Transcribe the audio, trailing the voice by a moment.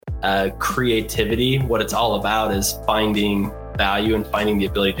creativity, what it's all about is finding value and finding the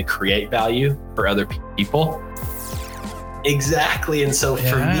ability to create value for other people. Exactly. And so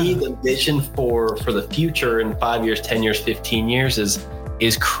for me, the vision for the future in 5 years, 10 years, 15 years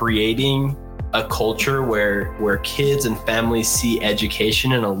is creating a culture where kids and families see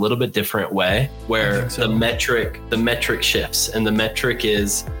education in a little bit different way, where the metric shifts, and the metric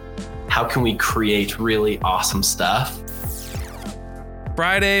is how can we create really awesome stuff.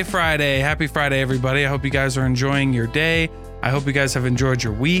 Friday. Happy Friday, everybody. I hope you guys are enjoying your day. I hope you guys have enjoyed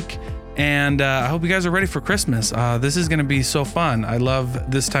your week. And I hope you guys are ready for Christmas. This is going to be so fun. I love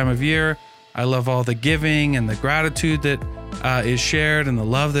this time of year. I love all the giving and the gratitude that is shared and the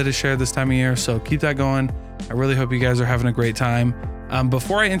love that is shared this time of year. So keep that going. I really hope you guys are having a great time.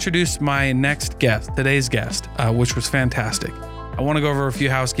 Before I introduce my next guest, today's guest, which was fantastic, I want to go over a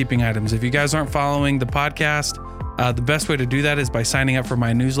few housekeeping items. If you guys aren't following the podcast, the best way to do that is by signing up for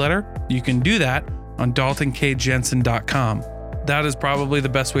my newsletter. You can do that on daltonkjensen.com. That is probably the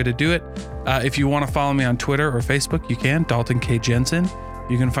best way to do it. If you want to follow me on Twitter or Facebook, you can, Dalton K. Jensen.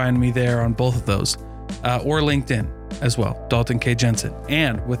 You can find me there on both of those, or LinkedIn as well, Dalton K. Jensen.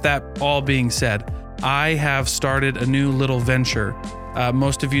 And with that all being said, I have started a new little venture.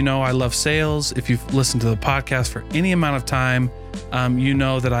 Most of you know I love sales. If you've listened to the podcast for any amount of time, you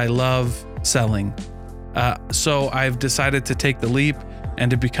know that I love selling. So I've decided to take the leap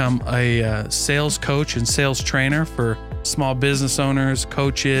and to become a sales coach and sales trainer for small business owners,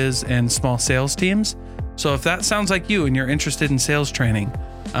 coaches, and small sales teams. So if that sounds like you and you're interested in sales training,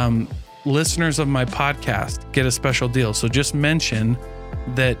 listeners of my podcast get a special deal. So just mention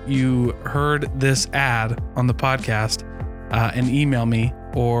that you heard this ad on the podcast and email me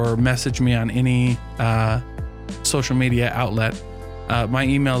or message me on any social media outlet. My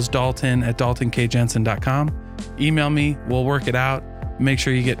email is dalton@daltonkjensen.com. Email me. We'll work it out. Make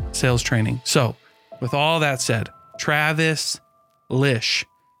sure you get sales training. So with all that said, Travis Lish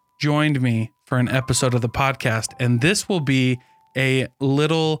joined me for an episode of the podcast, and this will be a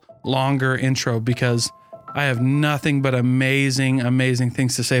little longer intro because I have nothing but amazing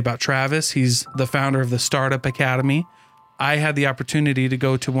things to say about Travis. He's the founder of the Startup Academy. I had the opportunity to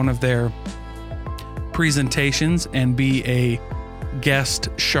go to one of their presentations and be a guest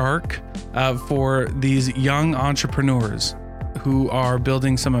shark for these young entrepreneurs who are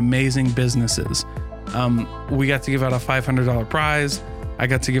building some amazing businesses. We got to give out a $500 prize. I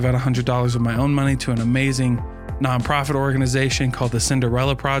got to give out $100 of my own money to an amazing nonprofit organization called the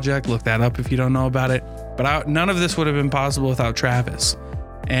Cinderella Project. Look that up if you don't know about it. But none of this would have been possible without Travis.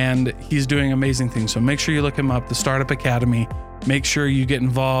 And he's doing amazing things. So make sure you look him up, the Startup Academy. Make sure you get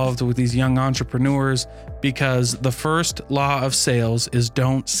involved with these young entrepreneurs, because the first law of sales is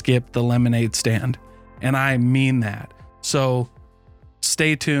don't skip the lemonade stand. And I mean that. So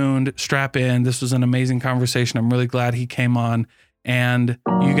stay tuned, strap in. This was an amazing conversation. I'm really glad he came on, and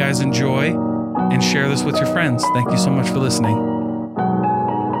you guys enjoy and share this with your friends. Thank you so much for listening.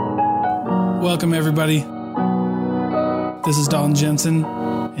 Welcome, everybody. This is Dalton Jensen,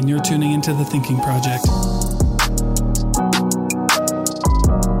 and you're tuning into The Thinking Project.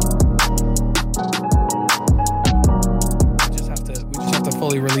 We just have to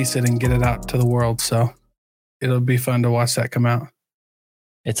fully release it and get it out to the world. So it'll be fun to watch that come out.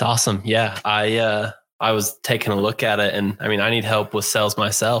 It's awesome. Yeah. I was taking a look at it, and I mean, I need help with sales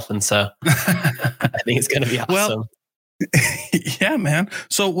myself. And so I think it's going to be awesome. Well, yeah, man.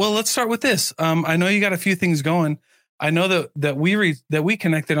 So, let's start with this. I know you got a few things going. I know that we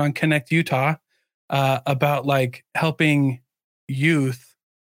connected on Connect Utah about like helping youth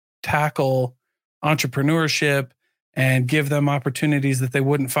tackle entrepreneurship and give them opportunities that they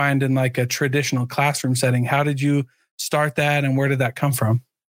wouldn't find in like a traditional classroom setting. How did you start that, and where did that come from?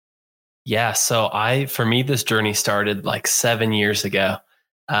 Yeah. So for me, this journey started like 7 years ago.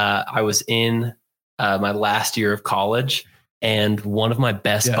 I was in my last year of college, and one of my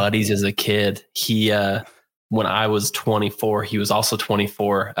best buddies as a kid, he, when I was 24, he was also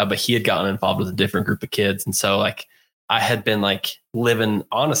 24, but he had gotten involved with a different group of kids. And so like, I had been like living,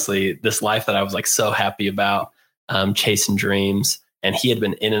 honestly, this life that I was like so happy about, chasing dreams. And he had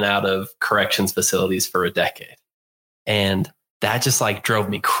been in and out of corrections facilities for a decade. And that just like drove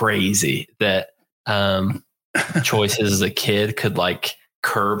me crazy that choices as a kid could like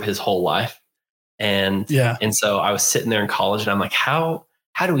curb his whole life. And so I was sitting there in college, and I'm like, how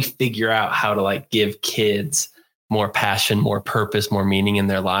do we figure out how to like give kids more passion, more purpose, more meaning in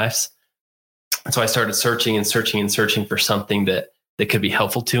their lives? And so I started searching for something that could be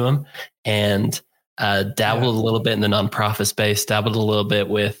helpful to them, and dabbled a little bit in the nonprofit space, dabbled a little bit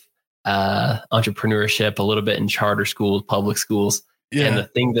with entrepreneurship, a little bit in charter schools, public schools. Yeah. And the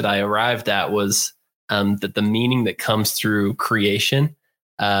thing that I arrived at was that the meaning that comes through creation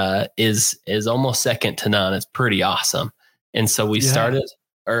is almost second to none. It's pretty awesome. And so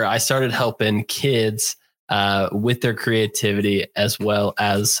I started helping kids with their creativity as well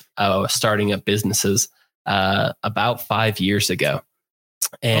as starting up businesses about 5 years ago.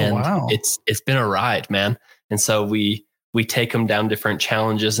 And it's been a ride, man. And so we take them down different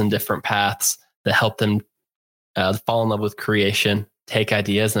challenges and different paths that help them fall in love with creation, take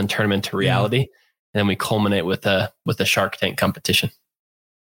ideas and then turn them into reality. And then we culminate with a Shark Tank competition.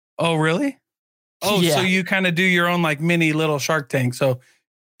 Oh, really? Oh, Yeah. So you kind of do your own like mini little Shark Tank. So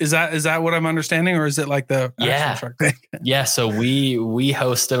is that what I'm understanding, or is it like the actual Shark Tank? Yeah. So we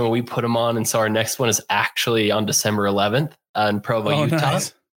host them and we put them on. And so our next one is actually on December 11th in Provo, Utah.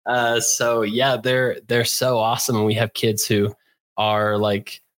 Nice. So yeah, they're so awesome. And we have kids who are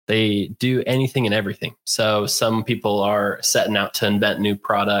like, they do anything and everything. So some people are setting out to invent new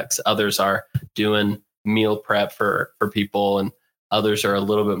products. Others are doing meal prep for people, and others are a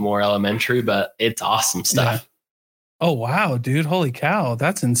little bit more elementary, but it's awesome stuff. Yeah. Oh, wow, dude. Holy cow.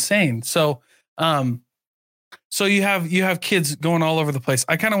 That's insane. So, so you have kids going all over the place.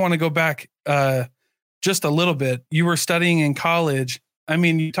 I kind of want to go back, just a little bit. You were studying in college. I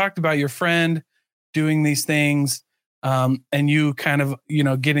mean, you talked about your friend doing these things, and you kind of,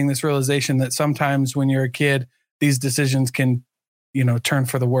 getting this realization that sometimes when you're a kid, these decisions can, turn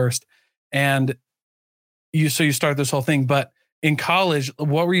for the worst. And you start this whole thing, but in college,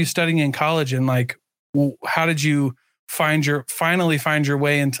 what were you studying in college? And like, how did you finally find your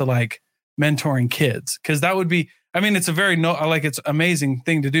way into like mentoring kids? Cause that would be, I mean, it's a very, it's amazing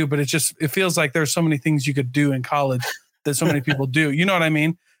thing to do, but it feels like there's so many things you could do in college that so many people do. You know what I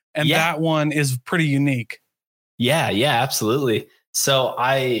mean? And that one is pretty unique. Yeah, absolutely. So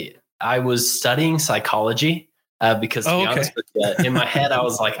I was studying psychology because to be honest with you, in my head, I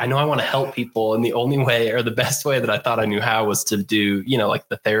was like, I know I want to help people. And the only way or the best way that I thought I knew how was to do, like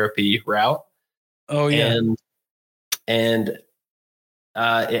the therapy route. Oh yeah. And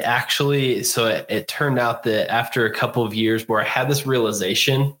it actually, so it turned out that after a couple of years where I had this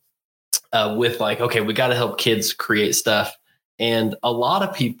realization with like, okay, we got to help kids create stuff. And a lot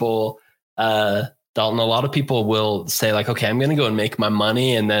of people, Dalton, a lot of people will say like, okay, I'm going to go and make my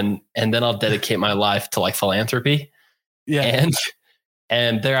money and then I'll dedicate my life to like philanthropy. Yeah.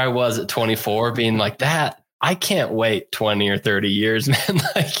 And there I was at 24 being like that. I can't wait 20 or 30 years, man.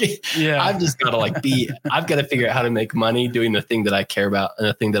 I've just got to I've got to figure out how to make money doing the thing that I care about and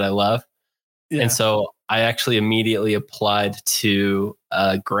the thing that I love. Yeah. And so I actually immediately applied to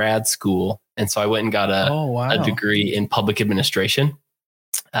grad school. And so I went and got a degree in public administration,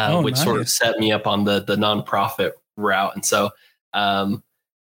 which sort of set me up on the nonprofit route. And so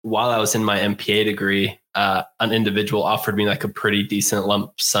while I was in my MPA degree, an individual offered me like a pretty decent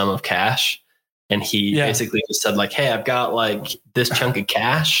lump sum of cash. And he basically just said like, hey, I've got like this chunk of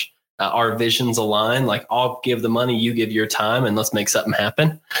cash. Our visions align. Like I'll give the money, you give your time, and let's make something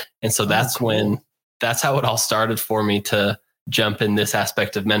happen. And so that's how it all started for me to jump in this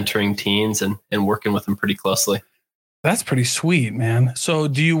aspect of mentoring teens and working with them pretty closely. That's pretty sweet, man. So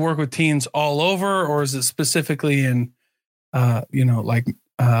do you work with teens all over, or is it specifically in, what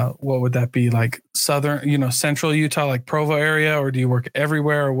would that be, like southern, central Utah, like Provo area, or do you work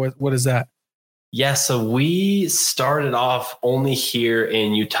everywhere, or what is that? Yeah, so we started off only here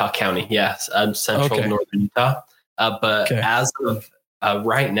in Utah County. Yes, central northern Utah. As of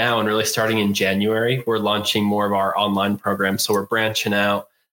right now, and really starting in January, we're launching more of our online programs. So we're branching out.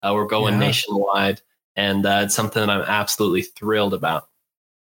 We're going nationwide, and it's something that I'm absolutely thrilled about.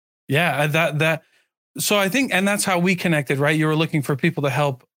 Yeah, so I think, and that's how we connected, right? You were looking for people to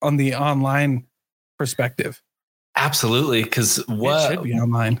help on the online perspective. Absolutely, because it should be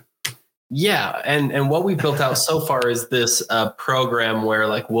online. Yeah. And what we built out so far is this program where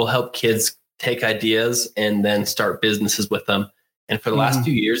like we'll help kids take ideas and then start businesses with them. And for the last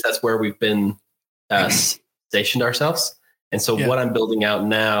few years, that's where we've been stationed ourselves. And so what I'm building out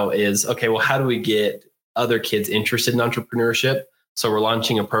now is, okay, well, how do we get other kids interested in entrepreneurship? So we're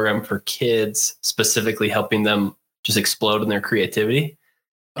launching a program for kids, specifically helping them just explode in their creativity.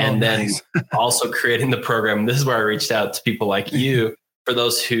 And then also creating the program. This is where I reached out to people like you. For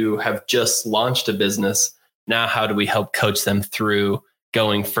those who have just launched a business, now how do we help coach them through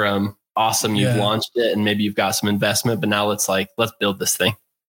going from awesome, you've launched it and maybe you've got some investment, but now let's build this thing.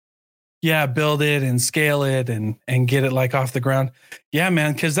 Yeah, build it and scale it and get it like off the ground. Yeah,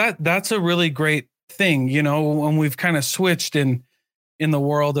 man, because that's a really great thing, when we've kind of switched in the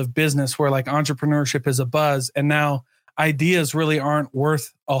world of business where like entrepreneurship is a buzz and now ideas really aren't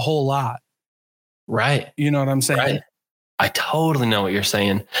worth a whole lot. Right. You know what I'm saying? Right. I totally know what you're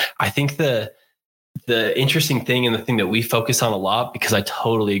saying. I think the interesting thing and the thing that we focus on a lot, because I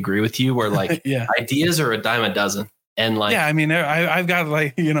totally agree with you, where like ideas are a dime a dozen. And like, I mean, I've got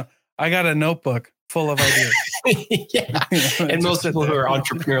like, I got a notebook full of ideas. And most people who are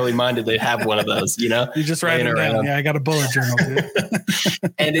entrepreneurially minded, they have one of those, you just write it down. Yeah. I got a bullet journal too.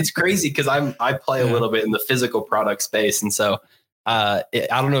 And it's crazy because I play a little bit in the physical product space. And so I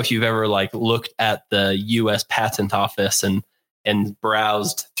don't know if you've ever like looked at the US Patent Office and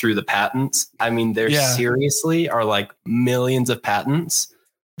browsed through the patents. I mean, there seriously are like millions of patents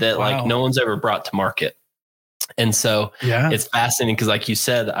that like no one's ever brought to market. And so it's fascinating because like you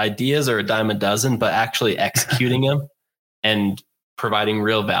said, ideas are a dime a dozen, but actually executing them and providing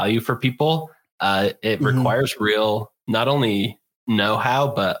real value for people, it requires real, not only know-how,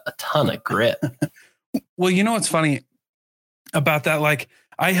 but a ton of grit. Well, what's funny about that? Like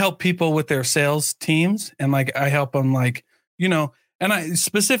I help people with their sales teams and like, I help them like, and I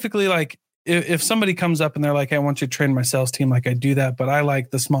specifically like if somebody comes up and they're like, hey, I want you to train my sales team, like I do that. But I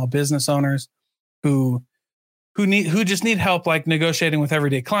like the small business owners who just need help like negotiating with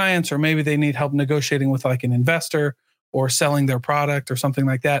everyday clients, or maybe they need help negotiating with like an investor or selling their product or something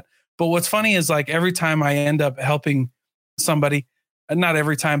like that. But what's funny is like every time I end up helping somebody, not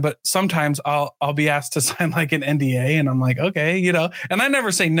every time, but sometimes I'll be asked to sign like an NDA and I'm like, okay, and I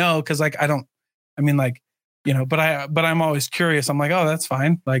never say no. Cause like, but I'm always curious. I'm like, oh, that's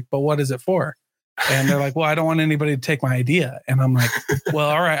fine. Like, but what is it for? And they're like, well, I don't want anybody to take my idea. And I'm like, well,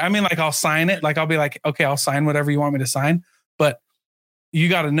 all right. I mean, like, I'll sign it. Like, I'll be like, okay, I'll sign whatever you want me to sign. But you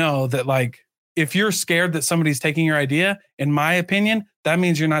got to know that, like, if you're scared that somebody's taking your idea, in my opinion, that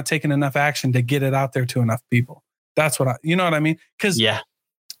means you're not taking enough action to get it out there to enough people. That's what you know what I mean? Because,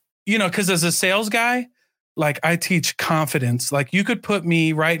 because as a sales guy, like I teach confidence. Like you could put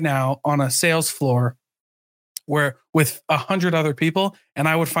me right now on a sales floor where with 100 other people, and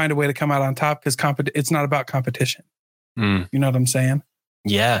I would find a way to come out on top because it's not about competition. You know what I'm saying?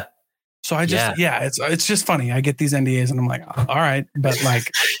 Yeah. So I just, it's just funny. I get these NDAs and I'm like, all right, but like,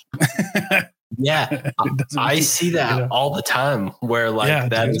 I see that all the time where like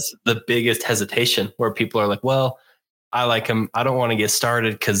that is the biggest hesitation where people are like, well, I like them. I don't want to get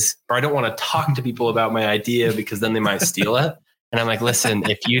started or I don't want to talk to people about my idea because then they might steal it. And I'm like, listen,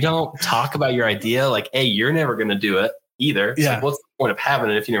 if you don't talk about your idea, like, A, you're never going to do it either. So what's the point of having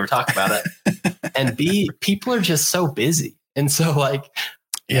it if you never talk about it? And B, people are just so busy. And so like,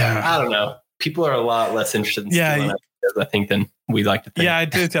 I don't know. People are a lot less interested in stealing ideas, I think, than we like to think. Yeah, I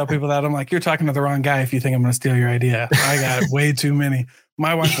do tell people that. I'm like, you're talking to the wrong guy if you think I'm going to steal your idea. I got way too many.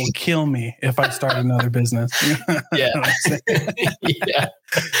 My wife will kill me if I start another business.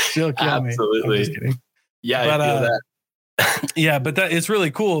 She'll kill me. Absolutely. I'm just kidding. Yeah, I feel that. But that it's really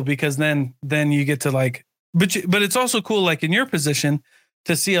cool because then you get to like, but it's also cool, like in your position,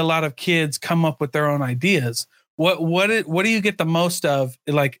 to see a lot of kids come up with their own ideas. What do you get the most of,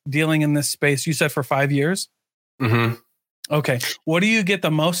 like dealing in this space? You said for 5 years. Mm-hmm. Okay. What do you get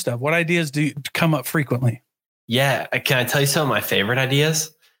the most of? What ideas do you come up frequently? Yeah. Can I tell you some of my favorite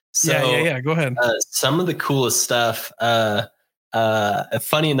ideas? So, Go ahead. Some of the coolest stuff,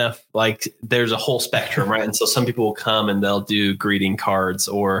 funny enough, like there's a whole spectrum, right? And so some people will come and they'll do greeting cards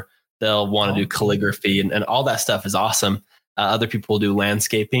or they'll want to do calligraphy and all that stuff is awesome. Other people will do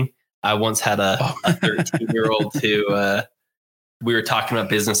landscaping. I once had a 13-year-old who we were talking about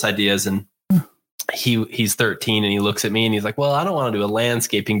business ideas and he's 13 and he looks at me and he's like, well, I don't want to do a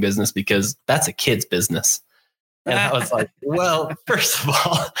landscaping business because that's a kid's business. And I was like, well, first of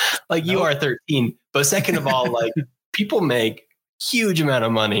all, like you are 13, but second of all, like people make huge amount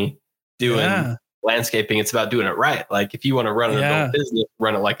of money doing landscaping. It's about doing it right. Like if you want to run an adult business,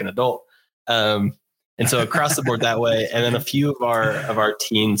 run it like an adult. And so across the board that way. And then a few of our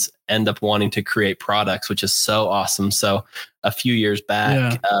teens end up wanting to create products, which is so awesome. So a few years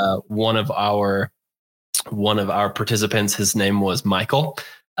back, one of our participants, his name was Michael.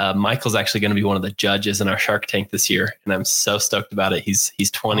 Michael's actually going to be one of the judges in our Shark Tank this year, and I'm so stoked about it. He's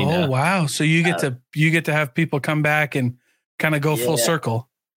 20 now. Oh wow! So you get to have people come back and kind of go full circle.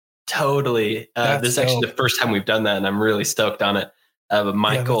 Totally. This is actually the first time we've done that, and I'm really stoked on it. But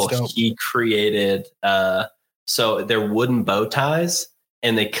Michael, he created so they're wooden bow ties,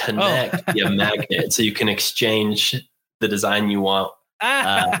 and they connect via magnet, so you can exchange the design you want.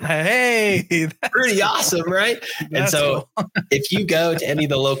 Hey, pretty awesome, right? And so if you go to any of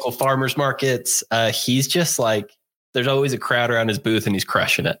the local farmers markets, he's just like, there's always a crowd around his booth and he's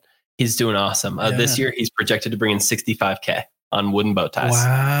crushing it. He's doing awesome. This year he's projected to bring in $65,000 on wooden bow ties.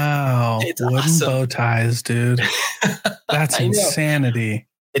 Wow. It's wooden bow ties, dude. That's insanity.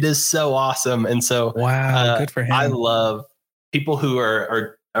 It is so awesome. And so good for him. I love people who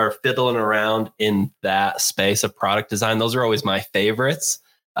are fiddling around in that space of product design, those are always my favorites.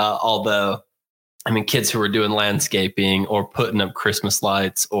 Although, I mean, kids who are doing landscaping or putting up Christmas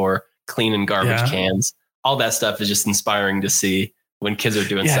lights or cleaning garbage cans, all that stuff is just inspiring to see when kids are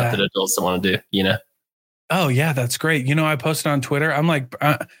doing stuff that adults don't want to do, you know? Oh yeah, that's great. You know, I posted on Twitter. I'm like,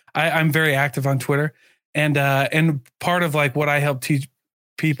 I'm very active on Twitter, and part of like what I help teach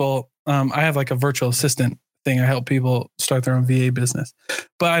people, I have like a virtual assistant thing. I help people start their own VA business.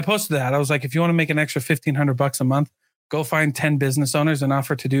 But I posted that. I was like, if you want to make an extra $1,500 a month, go find 10 business owners and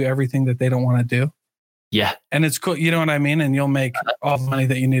offer to do everything that they don't want to do. Yeah. And it's cool. You know what I mean? And you'll make all the money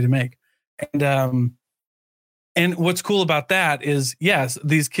that you need to make. And what's cool about that is, yes,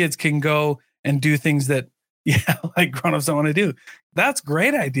 these kids can go and do things that, like grown-ups don't want to do. That's a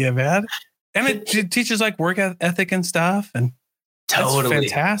great idea, man. And it teaches like work ethic and stuff. And totally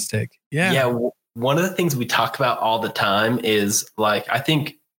fantastic. Yeah. Yeah. One of the things we talk about all the time is like, I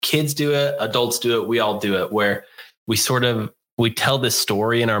think kids do it, adults do it, we all do it, where we tell this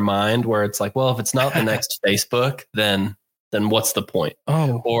story in our mind where it's like, well, if it's not the next Facebook, then what's the point?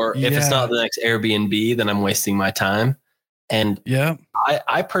 Or if it's not the next Airbnb, then I'm wasting my time. And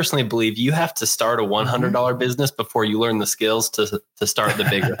I personally believe you have to start a $100 business before you learn the skills to start the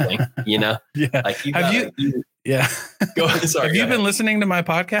bigger thing, you know? Yeah. Like have you been listening to my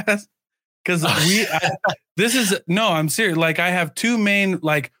podcast? Because I'm serious. Like I have two main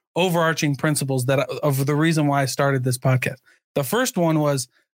like overarching principles of the reason why I started this podcast. The first one was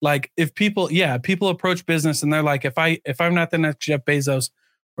like, if people approach business and they're like, if I'm not the next Jeff Bezos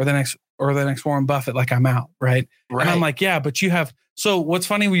or the next Warren Buffett, like I'm out. Right. And I'm like, yeah, but you have, so what's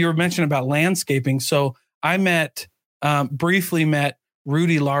funny, you were mentioning about landscaping. So I briefly met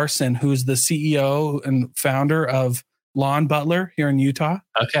Rudy Larson, who's the CEO and founder of Lawn Butler here in Utah.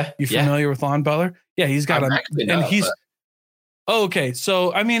 Okay. You familiar with Lawn Butler? Yeah. He's got okay.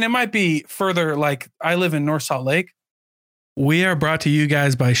 So, I mean, it might be further, like I live in North Salt Lake. We are brought to you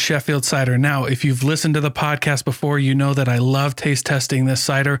guys by Sheffield Cider. Now, if you've listened to the podcast before, you know that I love taste testing this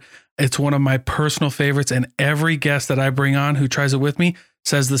cider. It's one of my personal favorites, and every guest that I bring on who tries it with me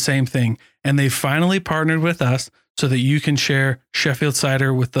says the same thing. And they finally partnered with us so that you can share Sheffield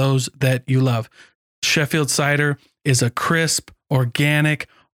Cider with those that you love. Sheffield Cider is a crisp, organic,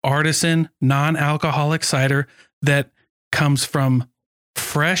 artisan, non-alcoholic cider that comes from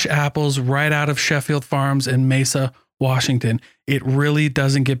fresh apples right out of Sheffield Farms in Mesa, Washington. It really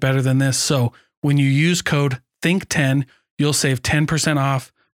doesn't get better than this. So when you use code THINK10, you'll save 10%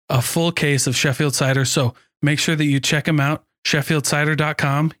 off a full case of Sheffield Cider. So make sure that you check them out,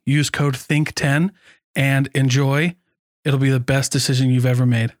 sheffieldcider.com, use code THINK10 and enjoy. It'll be the best decision you've ever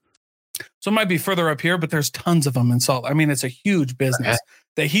made. So it might be further up here, but there's tons of them in Salt. I mean, it's a huge business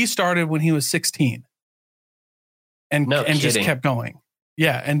that he started when he was 16 and just kept going.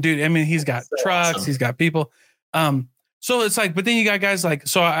 Yeah. And dude, I mean, he's got trucks, awesome. He's got people. So it's like, but then you got guys like,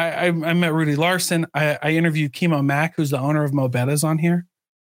 so I met Rudy Larson. I interviewed Chemo Mac, who's the owner of Mobetta's on here.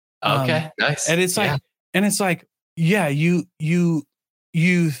 Okay. Nice. And it's like, yeah, you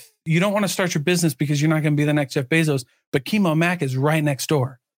don't want to start your business because you're not going to be the next Jeff Bezos, but Chemo Mac is right next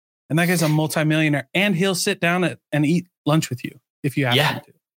door. And that guy's a multimillionaire, and he'll sit down and eat lunch with you if you ask him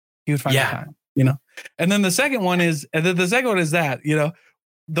to. He would find the time, you know? And then the second one is that, you know,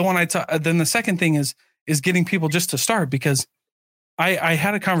 the one then the second thing is getting people just to start, because I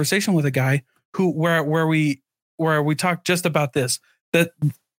had a conversation with a guy where we talked just about this, that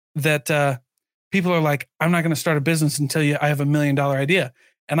people are like, I'm not going to start a business until I have $1 million idea.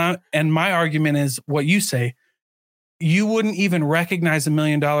 And my argument is what you say. You wouldn't even recognize $1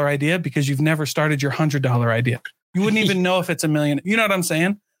 million idea because you've never started your $100 idea. You wouldn't even know if it's $1 million. You know what I'm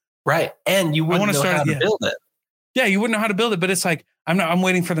saying? Right. And you wouldn't know how to build it. Yeah, you wouldn't know how to build it, but it's like, I'm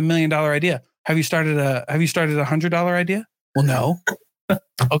waiting for the $1 million idea. Have you started a $100 idea? Well, no.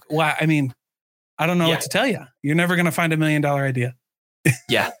 Okay, well, I mean, I don't know what to tell you. You're never going to find $1 million idea.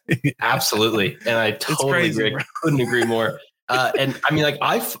 Yeah, absolutely. And I totally agree. Couldn't agree more. And I mean, like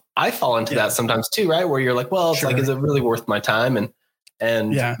I fall into that sometimes too, right? Where you're like, well, it's like, is it really worth my time? And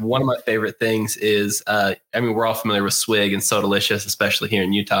one of my favorite things is, I mean, we're all familiar with Swig and Sodalicious, especially here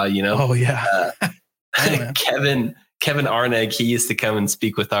in Utah, you know? Oh yeah. Kevin Arneg, he used to come and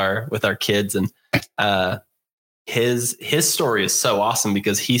speak with our kids, and his story is so awesome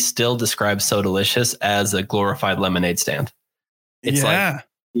because he still describes Sodalicious as a glorified lemonade stand. It's like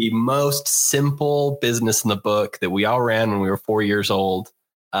the most simple business in the book that we all ran when we were 4 years old.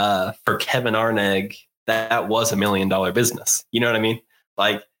 For Kevin Arneg, that was $1 million business. You know what I mean?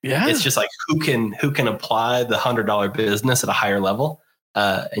 Like, it's just like who can apply the $100 business at a higher level,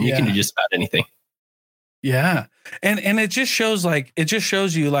 and you can do just about anything. Yeah. And it just shows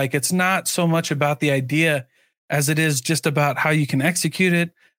you like it's not so much about the idea as it is just about how you can execute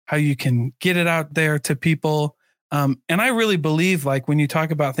it, how you can get it out there to people. And I really believe like when you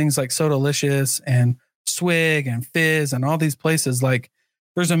talk about things like Sodalicious and Swig and Fizz and all these places, like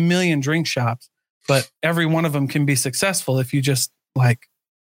there's a million drink shops, but every one of them can be successful if you just like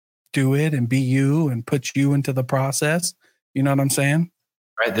do it and be you and put you into the process. You know what I'm saying?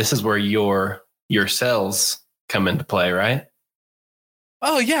 Right. This is where your cells come into play, right?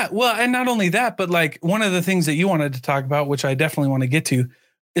 Oh yeah. Well, and not only that, but like one of the things that you wanted to talk about, which I definitely want to get to,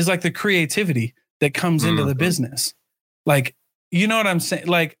 is like the creativity that comes into the business. Like, you know what I'm saying?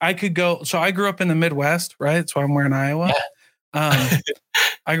 Like I grew up in the Midwest, right? That's why I'm wearing Iowa. Yeah.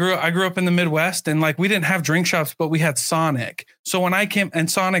 I grew up in the Midwest and like we didn't have drink shops, but we had Sonic. So when I came, and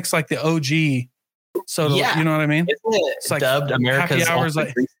Sonic's like the OG. So you know what I mean? It's like dubbed America's happy hours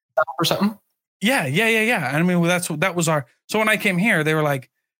like or something. Yeah. I mean, that was our. So when I came here, they were like,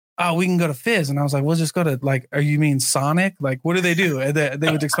 "Oh, we can go to Fizz," and I was like, "We'll just go to like, are you mean Sonic? Like, what do they do?" And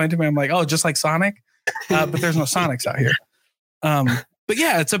they would explain to me. I'm like, "Oh, just like Sonic, but there's no Sonics out here." But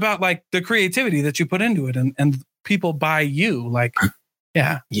yeah, it's about like the creativity that you put into it, and people buy you. Like,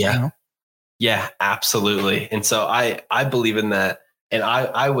 yeah. You know? Yeah, absolutely. And so I believe in that, and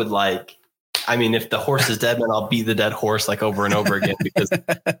I would like. I mean, if the horse is dead, man, I'll beat the dead horse like over and over again, because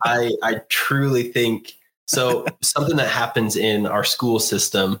I truly think so. Something that happens in our school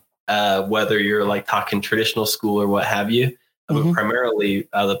system, whether you're like talking traditional school or what have you, but primarily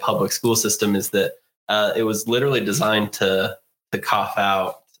the public school system, is that it was literally designed to cough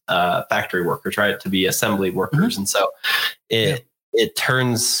out factory workers, right? To be assembly workers. And so it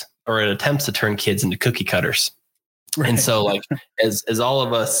turns, or it attempts to turn kids into cookie cutters. Right. And so like, as all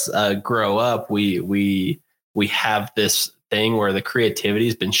of us grow up, we have this thing where the creativity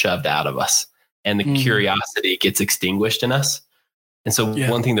has been shoved out of us and the curiosity gets extinguished in us. And so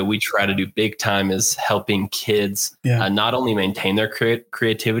one thing that we try to do big time is helping kids not only maintain their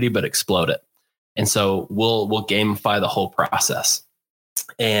creativity, but explode it. And so we'll gamify the whole process.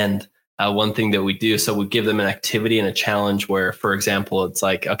 And one thing that we do, so we give them an activity and a challenge where, for example, it's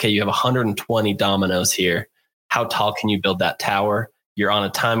like, okay, you have 120 dominoes here. How tall can you build that tower? You're on a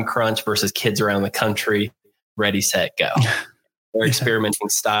time crunch versus kids around the country. Ready, set, go. They're experimenting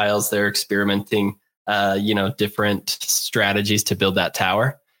styles. They're experimenting, different strategies to build that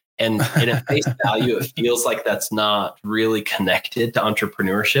tower. And at face value, it feels like that's not really connected to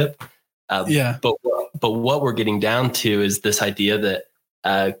entrepreneurship. But what we're getting down to is this idea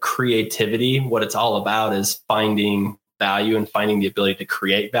that creativity, what it's all about is finding value and finding the ability to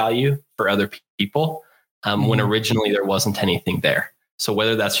create value for other people. When originally there wasn't anything there. So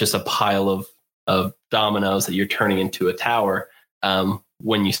whether that's just a pile of dominoes that you're turning into a tower,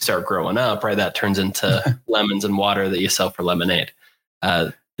 when you start growing up, right, that turns into lemons and water that you sell for lemonade.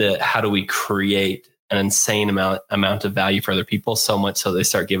 How do we create an insane amount of value for other people, so much so they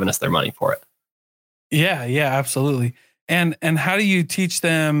start giving us their money for it? Yeah, absolutely. And how do you teach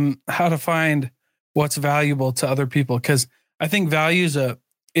them how to find what's valuable to other people? Because I think values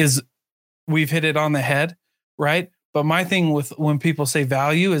is we've hit it on the head, right? But my thing with when people say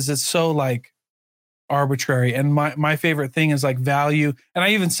value is it's so like arbitrary. And my favorite thing is like value. And I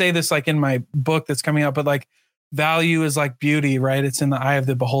even say this like in my book that's coming out, but like value is like beauty, right? It's in the eye of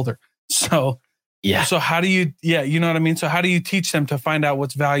the beholder. So So how do you, you know what I mean? So how do you teach them to find out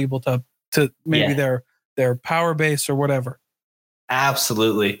what's valuable to maybe their power base or whatever?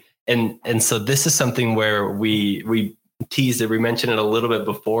 Absolutely. And so this is something where we teased it. We mentioned it a little bit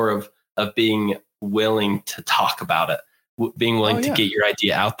before of being willing to talk about it, being willing to get your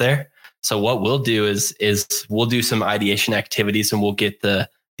idea out there. So what we'll do is we'll do some ideation activities and we'll get the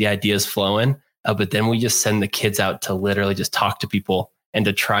ideas flowing. But then we just send the kids out to literally just talk to people and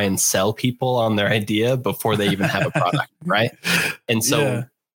to try and sell people on their idea before they even have a product. Right. And so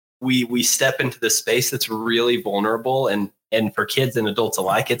we step into this space that's really vulnerable, and for kids and adults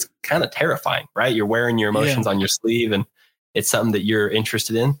alike, it's kind of terrifying, right? You're wearing your emotions on your sleeve and it's something that you're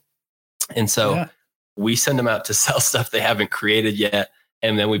interested in. And so we send them out to sell stuff they haven't created yet.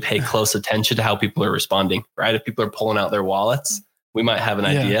 And then we pay close attention to how people are responding, right? If people are pulling out their wallets, we might have an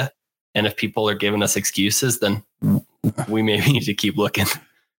idea. And if people are giving us excuses, then we maybe need to keep looking.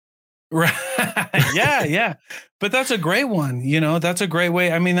 Right. Yeah. But that's a great one. You know, that's a great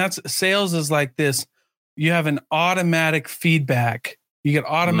way. I mean, sales is like this. You have an automatic feedback. You get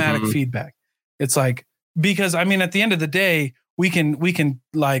automatic feedback. It's like, because I mean, at the end of the day, we can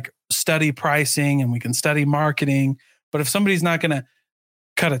like study pricing and we can study marketing, but if somebody's not going to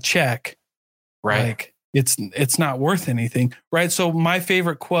cut a check, right? Like, it's not worth anything, right? So my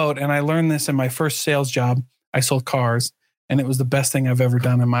favorite quote, and I learned this in my first sales job. I sold cars, and it was the best thing I've ever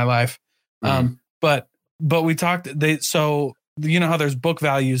done in my life. But we talked. So you know how there's book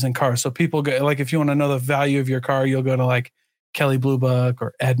values in cars. So people go, like, if you want to know the value of your car, you'll go to like Kelley Blue Book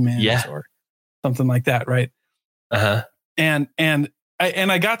or Edmunds or something like that, right? And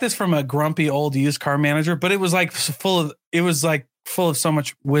I got this from a grumpy old used car manager, but it was like full of so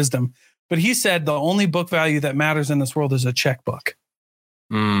much wisdom. But he said the only book value that matters in this world is a checkbook.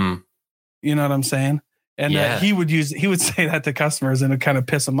 You know what I'm saying? And he would say that to customers, and it kind of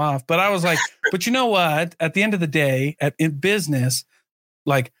piss them off. But I was like, but you know what? At the end of the day, in business,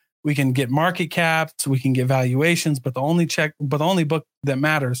 like, we can get market caps, we can get valuations, but the only book that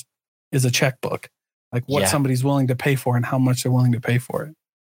matters is a checkbook. Like what somebody's willing to pay for and how much they're willing to pay for it.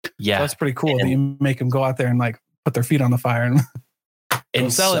 Yeah. So that's pretty cool that you make them go out there and like put their feet on the fire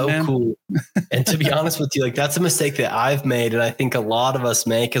and sell so it, man. Cool. And to be honest with you, like, that's a mistake that I've made. And I think a lot of us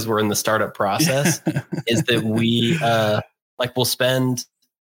make as we're in the startup process is that we, we'll spend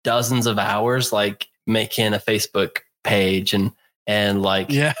dozens of hours, like, making a Facebook page and getting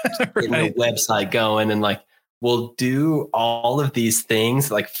a website going, and like, we'll do all of these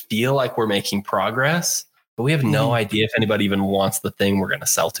things, like, feel like we're making progress, but we have no idea if anybody even wants the thing we're going to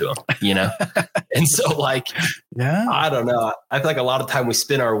sell to them, you know? And so, like, I don't know. I feel like a lot of time we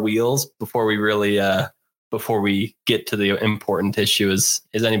spin our wheels before we really, before we get to the important issue is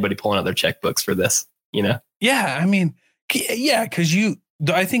anybody pulling out their checkbooks for this, you know? Yeah. I mean, because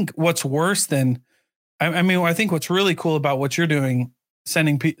I think what's worse than, I think what's really cool about what you're doing,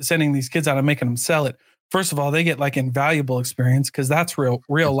 sending these kids out and making them sell it. First of all, they get like invaluable experience because that's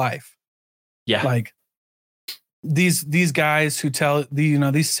real life. Yeah. Like these guys who tell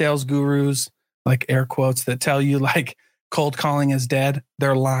these sales gurus, like, air quotes, that tell you like cold calling is dead.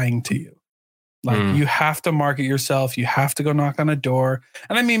 They're lying to you. Like you have to market yourself. You have to go knock on a door.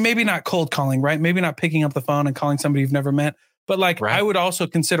 And I mean, maybe not cold calling, right? Maybe not picking up the phone and calling somebody you've never met, but like, I would also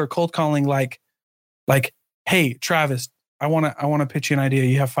consider cold calling like, hey, Travis, I want to pitch you an idea.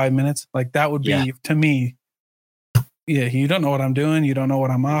 You have 5 minutes. Like, that would be to me. Yeah. You don't know what I'm doing. You don't know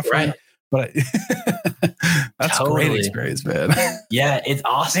what I'm offering, but that's totally. Great experience, man. Yeah. It's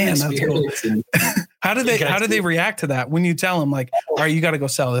awesome. Man, that's cool. How do they react to that when you tell them, like, all right, you got to go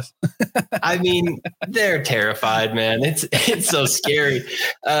sell this? I mean, they're terrified, man. It's so scary.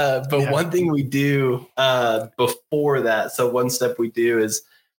 But one thing we do before that, so one step we do is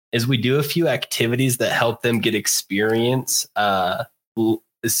we do a few activities that help them get experience,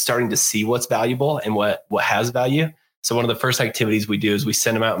 is starting to see what's valuable and what has value. So one of the first activities we do is we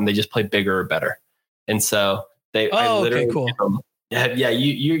send them out and they just play bigger or better. And so I literally cool. give them,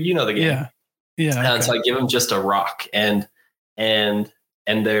 you know the game. Yeah. And so I give them just a rock, and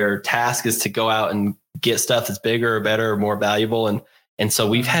their task is to go out and get stuff that's bigger or better or more valuable. And so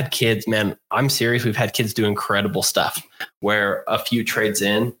we've had kids, man, I'm serious. We've had kids do incredible stuff where a few trades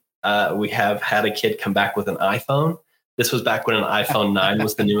in, we have had a kid come back with an iPhone. This was back when an iPhone 9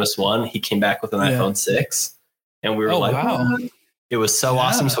 was the newest one. He came back with an iPhone 6, and we were wow. It was so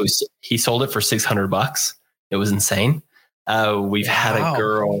awesome. So he sold it for $600. It was insane. We've had a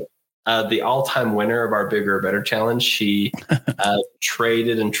girl, the all-time winner of our Bigger or Better challenge. She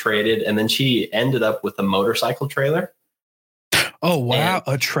traded, and then she ended up with a motorcycle trailer. Oh, wow.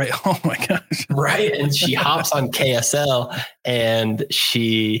 Oh my gosh. Right. And she hops on KSL, and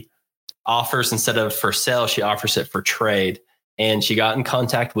she offers, instead of for sale, she offers it for trade. And she got in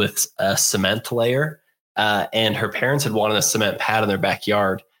contact with a cement layer, and her parents had wanted a cement pad in their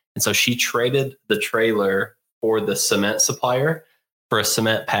backyard. And so she traded the trailer for the cement supplier for a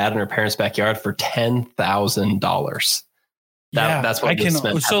cement pad in her parents' backyard for $10,000. That's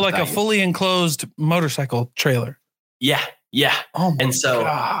what so like a fully enclosed motorcycle trailer. Yeah. Oh my and so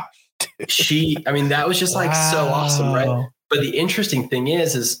gosh. that was just like so awesome, right? But the interesting thing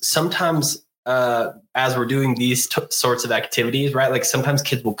is sometimes as we're doing these sorts of activities, right? Like sometimes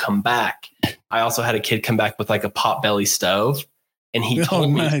kids will come back. I also had a kid come back with like a Potbelly stove, and he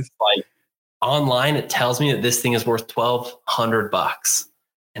told me, like, online, it tells me that this thing is worth $1,200.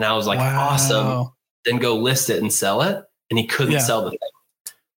 And I was like, awesome. Then go list it and sell it. And he couldn't sell the thing.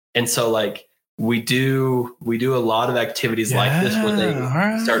 And so like, we do a lot of activities like this where they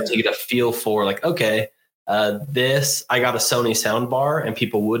start to get a feel for like, okay, I got a Sony sound bar and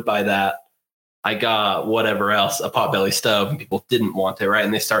people would buy that. I got whatever else, a Potbelly stove, and people didn't want it. Right.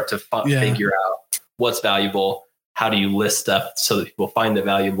 And they start to figure out what's valuable. How do you list stuff so that people find it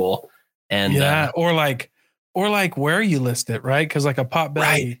valuable? And or like where you list it, right? Because like a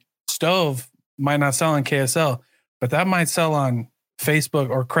Potbelly stove might not sell on KSL, but that might sell on Facebook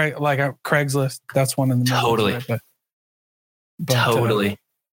or Craigslist. That's one in the middle. Totally. Right? But, totally.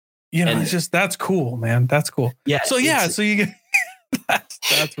 It's just, that's cool, man. That's cool. Yeah. So so you get,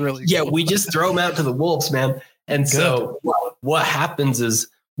 that's really cool. We just throw them out to the wolves, man. And so what happens is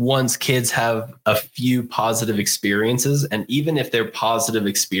once kids have a few positive experiences, and even if their positive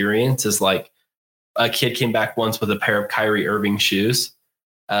experience is like a kid came back once with a pair of Kyrie Irving shoes.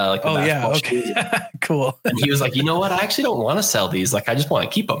 Okay. Cool. And he was like, you know what? I actually don't want to sell these. Like, I just want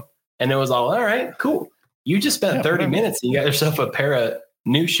to keep them. And it was all right, cool. You just spent 30 minutes and you got yourself a pair of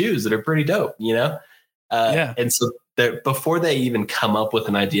new shoes that are pretty dope, And so before they even come up with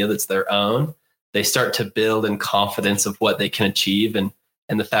an idea that's their own, they start to build in confidence of what they can achieve and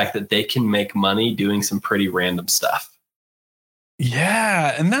the fact that they can make money doing some pretty random stuff.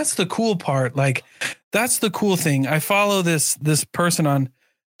 Yeah. And that's the cool part. Like, that's the cool thing. I follow this person on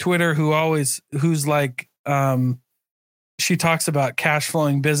Twitter who's like, she talks about cash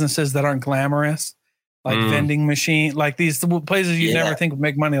flowing businesses that aren't glamorous, like vending machine, like these places you never think would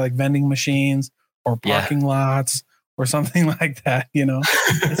make money, like vending machines or parking lots or something like that.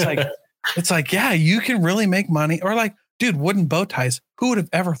 It's like, yeah, you can really make money. Or like, dude, wooden bow ties. Who would have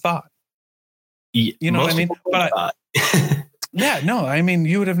ever thought? You know what I mean? But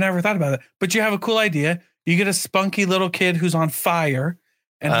you would have never thought about it. But you have a cool idea. You get a spunky little kid who's on fire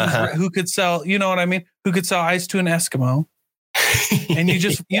and who could sell, you know what I mean? Who could sell ice to an Eskimo. And you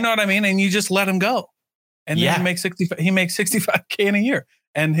just, you know what I mean? And you just let him go. And then he makes $65K in a year.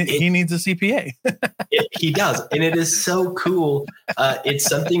 And he needs a CPA. He does. And it is so cool. It's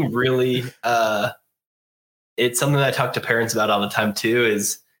something really, it's something that I talk to parents about all the time too,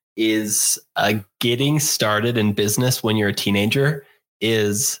 is getting started in business when you're a teenager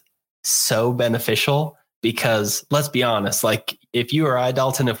is so beneficial because let's be honest, like if you or I,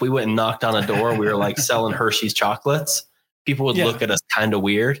 Dalton, if we went and knocked on a door, we were like selling Hershey's chocolates, people would look at us kind of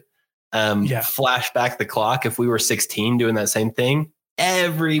weird. Flash back the clock. If we were 16 doing that same thing,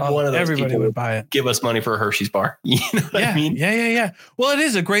 one of those everybody would buy it. Give us money for a Hershey's bar. You know what I mean? Yeah. Well, it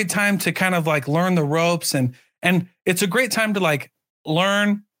is a great time to kind of like learn the ropes and it's a great time to like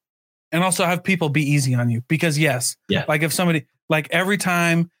learn and also have people be easy on you because like if somebody like every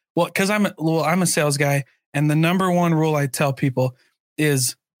time, cause I'm a sales guy and the number one rule I tell people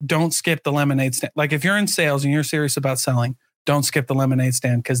is don't skip the lemonade stand. Like if you're in sales and you're serious about selling, don't skip the lemonade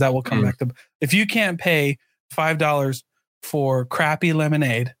stand because that will come back to. If you can't pay $5 for crappy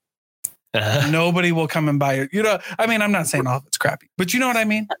lemonade, nobody will come and buy it. You know, I mean, I'm not saying all of it's crappy, but you know what I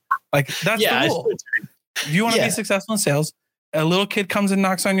mean? Like that's the rule. If you want to be successful in sales, a little kid comes and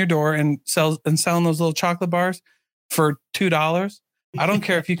knocks on your door and selling those little chocolate bars for $2. I don't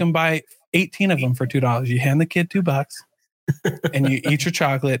care if you can buy 18 of them for $2. You hand the kid $2 and you eat your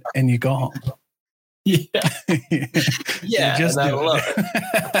chocolate and you go home. Yeah. Just I love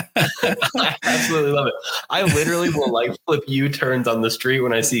it. I absolutely love it. I literally will like flip U-turns on the street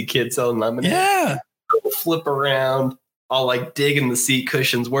when I see kids selling lemonade. Yeah. I'll flip around. I'll like dig in the seat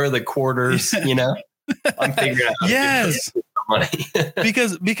cushions. Where are the quarters? You know, I'm figuring out. Yes. Money.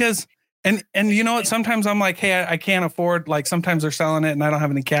 because and you know what? Sometimes I'm like, hey, I can't afford. Like sometimes they're selling it and I don't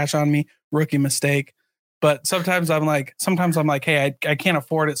have any cash on me. Rookie mistake. But sometimes I'm like, hey, I can't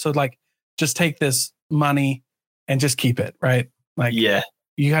afford it. So like, just take this money and just keep it, right? Like,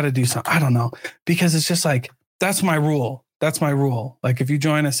 you got to do something. I don't know, because it's just like, that's my rule. Like if you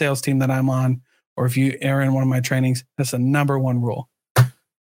join a sales team that I'm on, or if you are in one of my trainings, that's the number one rule.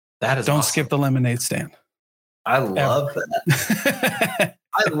 That is don't awesome. skip the lemonade stand. I love that.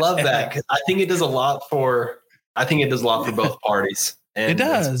 I love that. 'Cause I think it does a lot for both parties. And it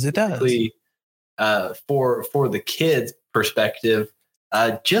does. For the kids' perspective,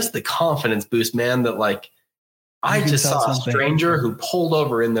 just the confidence boost, man, that like I just saw a stranger who pulled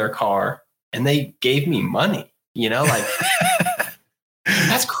over in their car and they gave me money, you know, like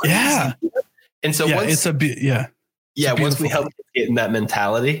that's crazy. Yeah. And so once we help get in that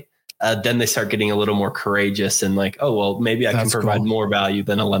mentality, then they start getting a little more courageous and like, oh, well, maybe I can provide more value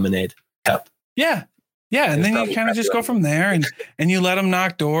than a lemonade cup. Yeah. Yeah. And then you kind of just go from there and you let them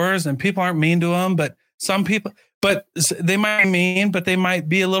knock doors and people aren't mean to them, but some people, but they might be mean, but they might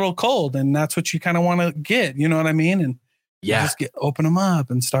be a little cold. And that's what you kind of want to get, you know what I mean? And just open them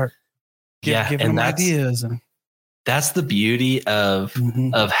up and start giving them ideas. And that's the beauty of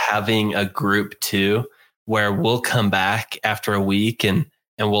having a group too, where we'll come back after a week and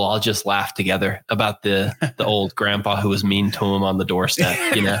we'll all just laugh together about the old grandpa who was mean to him on the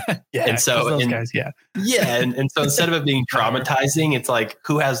doorstep, you know? And so those guys, and so instead of it being traumatizing, it's like,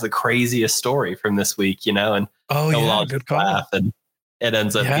 who has the craziest story from this week, you know? And we'll all good just laugh and it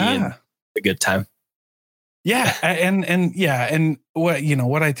ends up being a good time. Yeah. And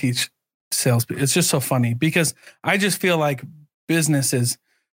what I teach sales, it's just so funny because I just feel like business is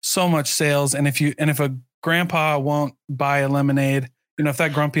so much sales. And if a grandpa won't buy a lemonade, if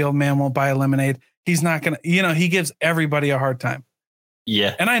that grumpy old man won't buy a lemonade, he's not going to, he gives everybody a hard time.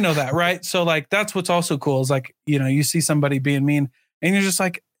 Yeah. And I know that, right? So like, that's what's also cool is like, you see somebody being mean and you're just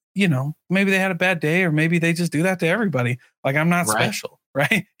like, maybe they had a bad day or maybe they just do that to everybody. Like I'm not special,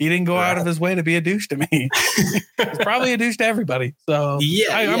 right? He didn't go out of his way to be a douche to me. He's probably a douche to everybody. So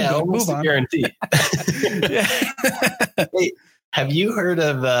I'm good. Move on. Guarantee. Hey, have you heard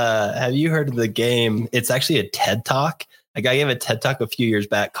of the game? It's actually a TED Talk. Like I gave a TED Talk a few years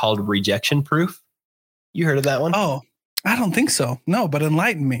back called Rejection Proof. You heard of that one? Oh, I don't think so. No, but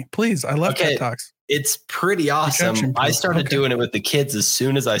enlighten me, please. I love TED Talks. It's pretty awesome. I started doing it with the kids as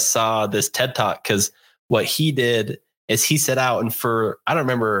soon as I saw this TED Talk because what he did is he set out and I don't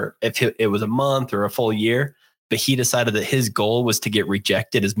remember if it was a month or a full year, but he decided that his goal was to get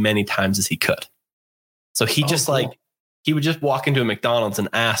rejected as many times as he could. So he he would just walk into a McDonald's and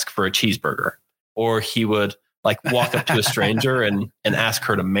ask for a cheeseburger, or he would like walk up to a stranger and ask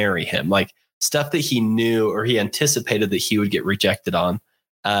her to marry him. Like stuff that he knew or he anticipated that he would get rejected on.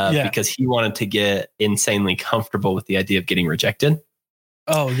 Because he wanted to get insanely comfortable with the idea of getting rejected.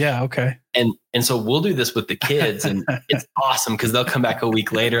 Oh yeah. Okay. And so we'll do this with the kids and it's awesome because they'll come back a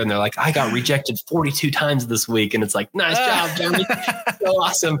week later and they're like, I got rejected 42 times this week. And it's like, nice job, Johnny. So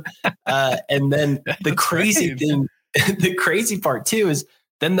awesome. And then the crazy thing, the crazy part too, is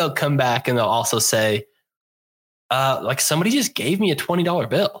then they'll come back and they'll also say, like somebody just gave me a $20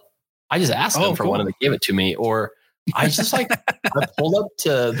 bill. I just asked them for one and they gave it to me. Or I just I pulled up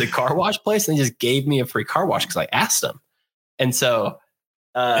to the car wash place and they just gave me a free car wash because I asked them. And so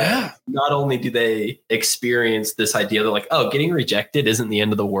not only do they experience this idea that like, oh, getting rejected isn't the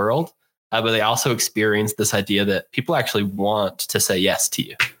end of the world, but they also experience this idea that people actually want to say yes to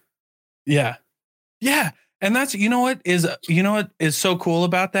you. Yeah. Yeah. And that's, what is so cool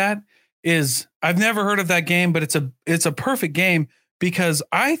about that is I've never heard of that game, but it's a perfect game because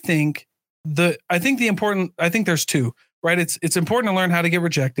I think there's two, right? It's important to learn how to get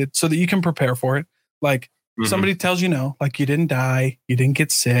rejected so that you can prepare for it. Like somebody tells you no, like you didn't die, you didn't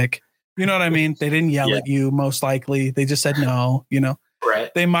get sick. You know what I mean? They didn't yell at you, most likely. They just said no,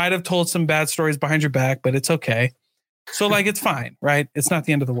 Right. They might have told some bad stories behind your back, but it's okay. So like, it's fine, right? It's not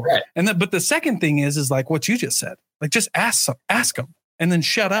the end of the world. Right. And but the second thing is like what you just said, like just ask them and then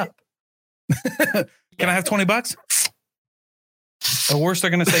shut up. Can I have $20? The worst they're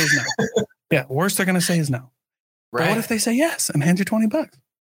going to say is no. Yeah. Worst they're going to say is no. Right. But what if they say yes and hand you $20?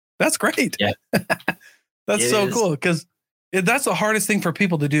 That's great. Yeah. That's so cool. Cause that's the hardest thing for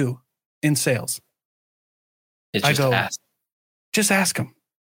people to do in sales. It's just ask them.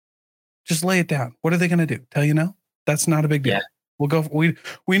 Just lay it down. What are they going to do? Tell you no? That's not a big deal. Yeah.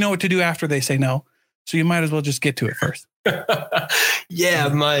 We know what to do after they say no. So you might as well just get to it first. Yeah.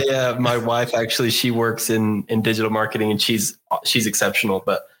 My wife, actually, she works in digital marketing and she's exceptional.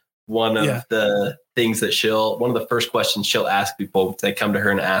 But one of the things that one of the first questions she'll ask people, they come to her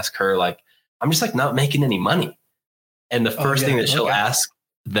and ask her, like, I'm just like not making any money. And the first thing that she'll ask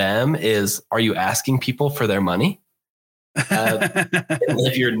them is, are you asking people for their money?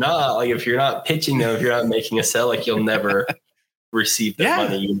 If you're not pitching them, if you're not making a sale, like you'll never receive their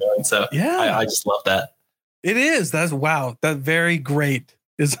money, And so I just love that. It is. That's wow. That's very great.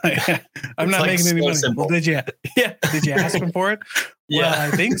 It's like, I'm not making any money. Well, did you ask them for it? Yeah,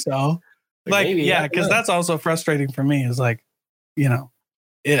 well, I think so. Because that's also frustrating for me is like,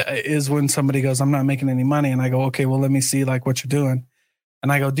 it is when somebody goes, I'm not making any money. And I go, okay, well, let me see like what you're doing.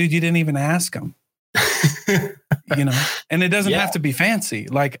 And I go, dude, you didn't even ask them. And it doesn't have to be fancy.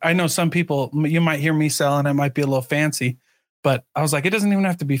 Like I know some people, you might hear me selling, it might be a little fancy, but I was like, it doesn't even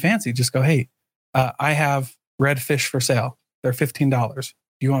have to be fancy. Just go, hey, I have red fish for sale. They're $15.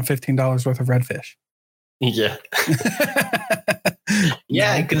 Do you want $15 worth of red fish? Yeah.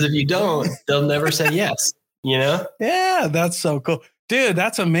 Yeah. Because if you don't, they'll never say yes, Yeah. That's so cool. Dude,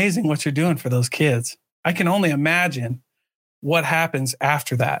 that's amazing what you're doing for those kids. I can only imagine what happens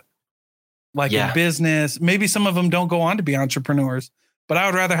after that. Like in business, maybe some of them don't go on to be entrepreneurs, but I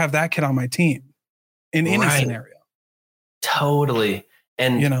would rather have that kid on my team in any scenario. Totally.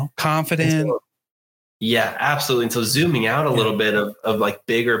 And, confident. And so, yeah, absolutely. And so zooming out a little bit of like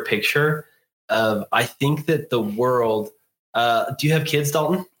bigger picture of, I think that the world, do you have kids,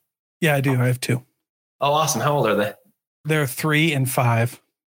 Dalton? Yeah, I do. I have 2. Oh, awesome. How old are they? They're 3 and 5.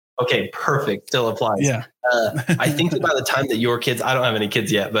 Okay, perfect. Still applies. Yeah. I think that by the time that your kids, I don't have any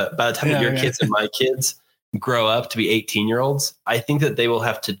kids yet, but by the time that your kids and my kids grow up to be 18-year-olds, I think that they will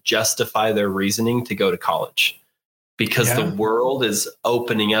have to justify their reasoning to go to college, because the world is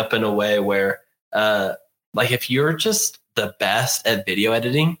opening up in a way where, like, if you're just the best at video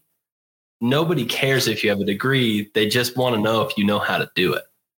editing, nobody cares if you have a degree. They just want to know if you know how to do it.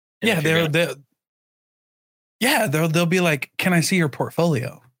 And they'll be like, "Can I see your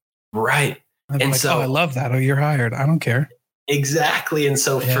portfolio?" Right. And like, so, "Oh, I love that. Oh, you're hired. I don't care." Exactly. And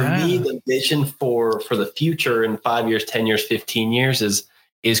so for me, the vision for the future in 5 years, 10 years, 15 years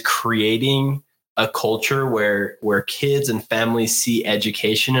is creating a culture where kids and families see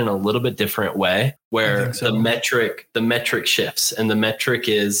education in a little bit different way, where the metric shifts, and the metric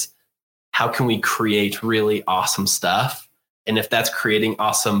is, how can we create really awesome stuff? And if that's creating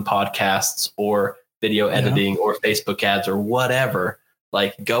awesome podcasts or video editing or Facebook ads or whatever,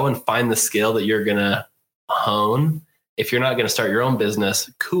 like, go and find the skill that you're going to hone. If you're not going to start your own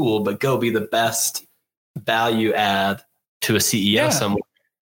business, cool, but go be the best value add to a CEO somewhere.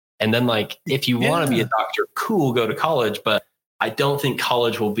 And then, like, if you want to be a doctor, cool, go to college. But I don't think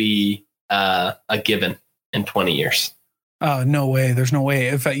college will be a given in 20 years. Oh, no way. There's no way.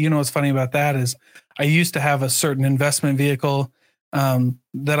 In fact, you know, what's funny about that is I used to have a certain investment vehicle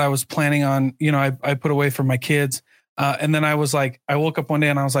that I was planning on, you know, I put away for my kids. And then I was like, I woke up one day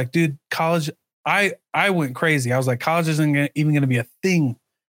and I was like, dude, college, I went crazy. I was like, college isn't even going to be a thing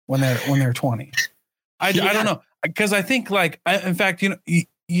when they're 20. I don't know. Because I think, like, in fact,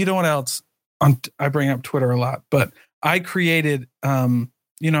 you know what else? I bring up Twitter a lot, but I created, I'm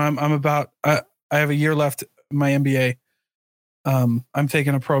about, I have a year left in my MBA. I'm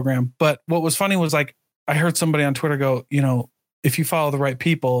taking a program, but what was funny was, like, I heard somebody on Twitter go, you know, if you follow the right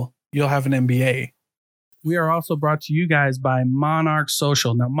people, you'll have an MBA. We are also brought to you guys by Monarch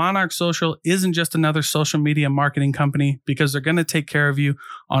Social. Now, Monarch Social isn't just another social media marketing company, because they're going to take care of you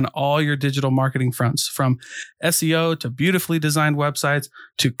on all your digital marketing fronts, from SEO to beautifully designed websites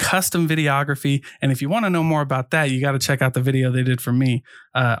to custom videography. And if you want to know more about that, you got to check out the video they did for me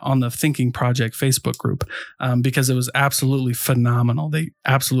on the Thinking Project Facebook group, because it was absolutely phenomenal. They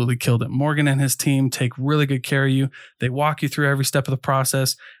absolutely killed it. Morgan and his team take really good care of you. They walk you through every step of the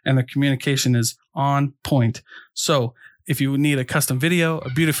process, and the communication is on point. So if you need a custom video, a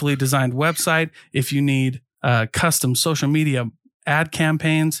beautifully designed website, if you need custom social media ad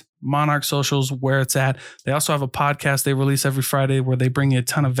campaigns, Monarch Social's where it's at. They also have a podcast they release every Friday where they bring you a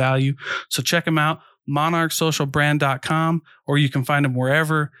ton of value. So check them out, monarchsocialbrand.com, or you can find them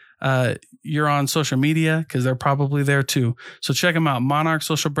wherever you're on social media, because they're probably there too. So check them out,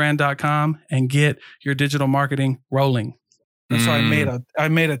 monarchsocialbrand.com, and get your digital marketing rolling. And so I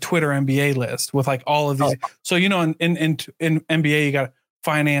made a Twitter MBA list with, like, all of these. Oh. So, you know, in MBA, you got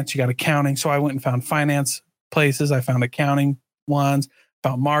finance, you got accounting. So I went and found finance places. I found accounting ones,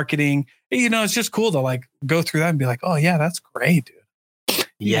 found marketing. You know, it's just cool to, like, go through that and be like, oh yeah, that's great, dude.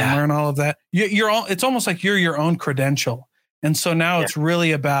 You learn all of that. It's almost like you're your own credential. And so now it's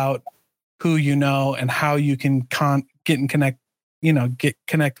really about who you know and how you can connect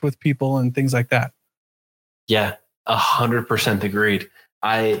with people and things like that. Yeah. 100% agreed.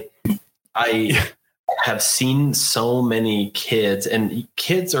 I have seen so many kids, and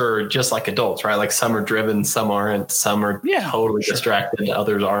kids are just like adults, right? Like, some are driven, some aren't, some are totally distracted,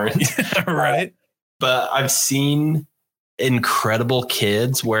 others aren't. Right. But I've seen incredible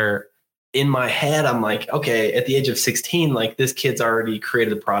kids where, in my head, I'm like, okay, at the age of 16, like, this kid's already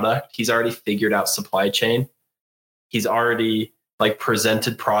created a product. He's already figured out supply chain. He's already, like,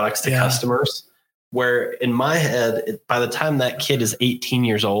 presented products to customers. Where in my head, by the time that kid is 18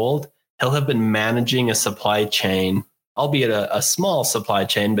 years old, he'll have been managing a supply chain, albeit a small supply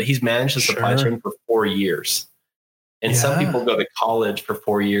chain, but he's managed a supply chain for 4 years. And some people go to college for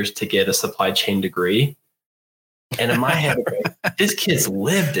 4 years to get a supply chain degree. And in my head, this kid's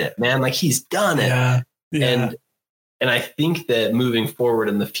lived it, man. Like, he's done it. And I think that moving forward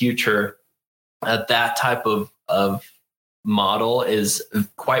in the future, that type of model is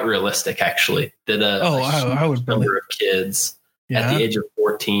quite realistic, actually, that I would number of kids at the age of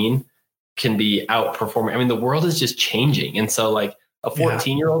 14 can be outperforming. I mean, the world is just changing. And so, like, a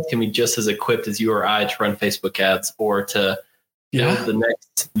 14-year-old can be just as equipped as you or I to run Facebook ads or to build the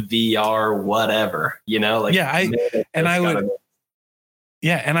next VR, whatever, you know, like, I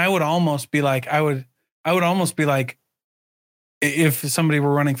would almost be like, if somebody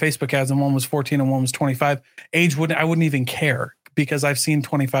were running Facebook ads and one was 14 and one was 25, I wouldn't even care, because I've seen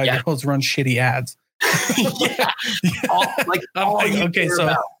 25-year-olds run shitty ads. All you care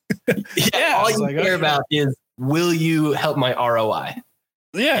about is, will you help my ROI?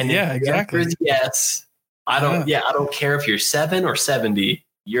 Exactly. Yes. I don't care if you're 7 or 70.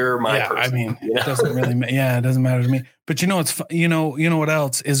 You're my person. I mean, it doesn't really, it doesn't matter to me. But you know, you know what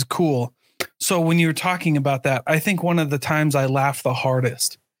else is cool? So when you're talking about that, I think one of the times I laughed the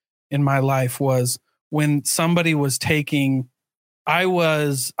hardest in my life was when somebody was I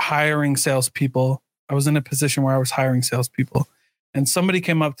was hiring salespeople. I was in a position where I was hiring salespeople, and somebody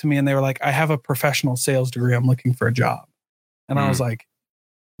came up to me and they were like, I have a professional sales degree. I'm looking for a job. And I was like,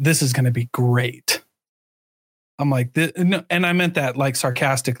 this is going to be great. I'm like, and I meant that like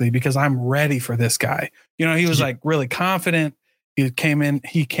sarcastically because I'm ready for this guy. You know, he was like really confident. He came in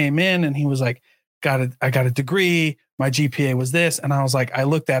and he was like, I got a degree. My GPA was this. And I was like, I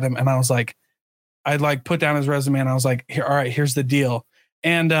looked at him and I was like, I like put down his resume and I was like, all right, here's the deal.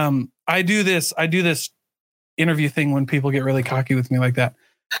 And I do this interview thing when people get really cocky with me like that.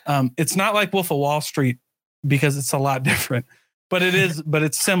 It's not like Wolf of Wall Street because it's a lot different, but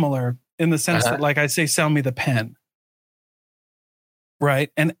it's similar in the sense that like I say, sell me the pen. Right.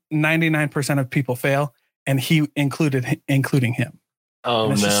 And 99% of people fail. And he including him. Oh,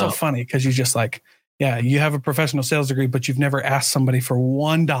 and it's just so funny because you just like, yeah, you have a professional sales degree, but you've never asked somebody for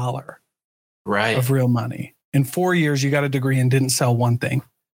 $1 of real money. In 4 years, you got a degree and didn't sell one thing.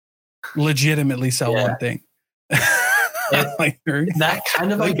 Legitimately sell one thing. Like, that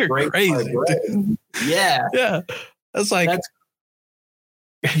kind of like you're crazy. Yeah. Yeah. That's like,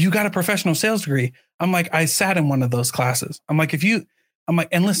 you got a professional sales degree. I'm like, I sat in one of those classes. I'm like,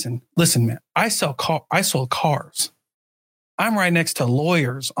 and listen, man, I sold cars. I'm right next to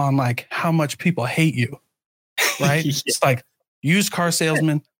lawyers on like how much people hate you. Right. It's like used car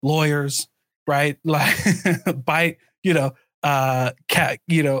salesmen, lawyers, right? Like buy, the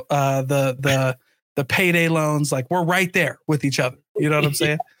payday loans, like we're right there with each other. You know what I'm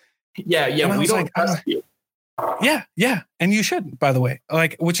saying? Yeah. We don't trust you. Yeah. And you shouldn't, by the way,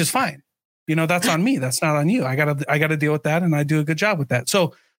 like, which is fine. You know, that's on me. That's not on you. I gotta deal with that. And I do a good job with that.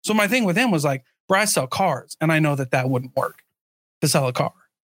 So my thing with him was like, bro, I sell cars and I know that wouldn't work to sell a car.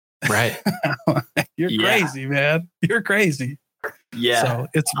 Right. You're crazy, man. You're crazy. Yeah. So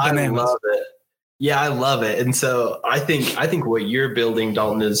it's bananas. I love it. Yeah, I love it. And so I think what you're building,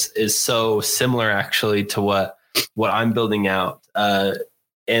 Dalton, is so similar actually to what I'm building out.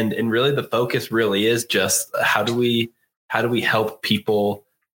 And really the focus really is just how do we help people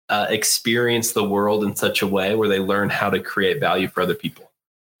experience the world in such a way where they learn how to create value for other people.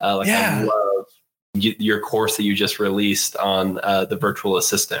 I love your course that you just released on the virtual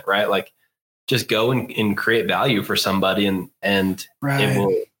assistant, right? Like just go and create value for somebody and it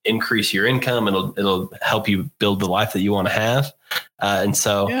will increase your income. It'll help you build the life that you want to have. And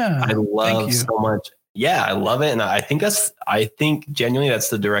so I love so much. Yeah, I love it. And I think genuinely that's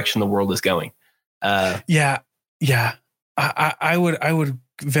the direction the world is going. Yeah. I would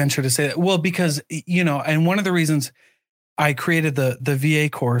venture to say that. Well, because, and one of the reasons I created the VA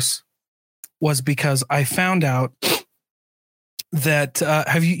course was because I found out that,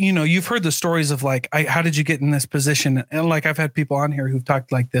 you've heard the stories of like, how did you get in this position? And like, I've had people on here who've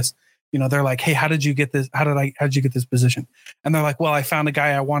talked like this, they're like, hey, how did you get this? How did you get this position? And they're like, well, I found a guy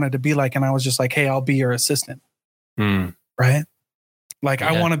I wanted to be like, and I was just like, hey, I'll be your assistant. Right. Like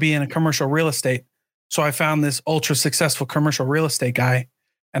I want to be in a commercial real estate. So I found this ultra successful commercial real estate guy.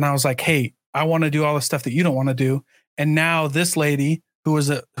 And I was like, hey, I want to do all the stuff that you don't want to do. And now this lady who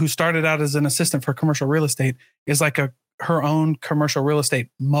started out as an assistant for commercial real estate is like her own commercial real estate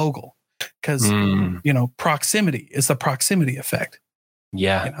mogul. Because, proximity is the proximity effect.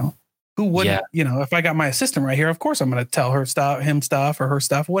 Yeah. Who wouldn't, if I got my assistant right here, of course I'm going to tell her him stuff or her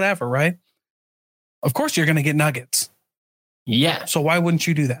stuff, whatever. Right. Of course you're going to get nuggets. Yeah. So why wouldn't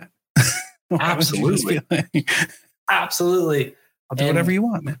you do that? Absolutely. Absolutely. I'll do whatever you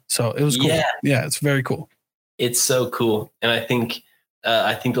want, man. So it was cool. Yeah, it's very cool. It's so cool. And I think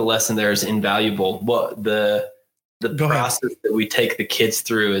the lesson there is invaluable. What the process that we take the kids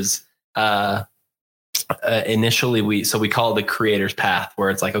through is initially we call it the creator's path, where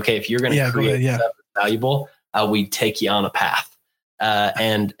it's like, okay, if you're going to create stuff that's valuable, we take you on a path.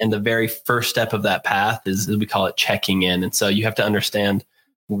 And the very first step of that path is we call it checking in. And so you have to understand,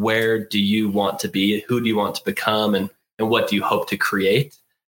 where do you want to be? Who do you want to become? And what do you hope to create?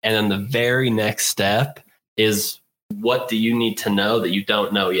 And then the very next step is, what do you need to know that you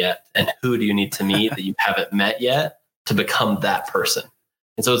don't know yet? And who do you need to meet that you haven't met yet to become that person?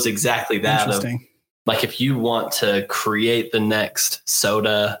 And so it's exactly that. Interesting. Like if you want to create the next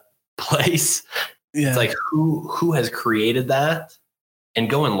soda place, it's like who has created that, and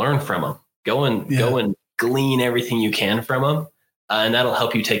go and learn from them. Go and glean everything you can from them. And that'll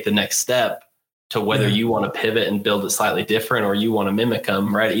help you take the next step to whether you want to pivot and build it slightly different or you want to mimic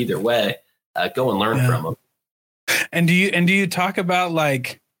them, right? Either way, go and learn from them. And do you talk about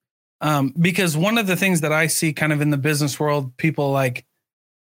like, because one of the things that I see kind of in the business world, people like,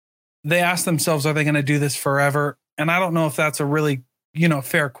 they ask themselves, are they going to do this forever? And I don't know if that's a really,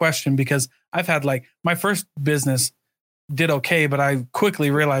 fair question, because I've had like my first business did okay, but I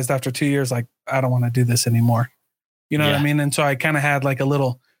quickly realized after 2 years, like, I don't want to do this anymore. You know what I mean? And so I kind of had like a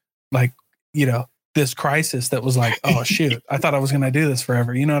little, like, this crisis that was like, oh shoot, I thought I was going to do this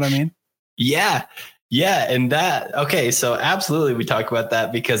forever. You know what I mean? Yeah. Yeah. And okay. So absolutely. We talk about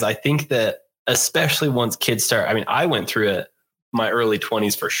that because I think that especially once kids start, I mean, I went through it my early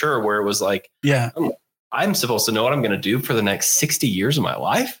 20s for sure, where it was like, I'm supposed to know what I'm going to do for the next 60 years of my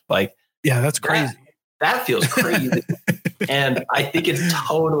life. Like, yeah, that's crazy. That feels crazy. And I think it's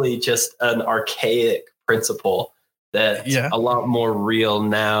totally just an archaic principle that a lot more real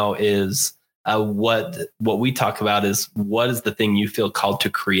now is what we talk about is what is the thing you feel called to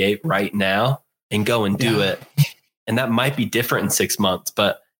create right now and go and do it. And that might be different in 6 months,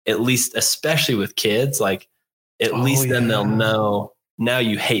 but at least, especially with kids, like at least then they'll know now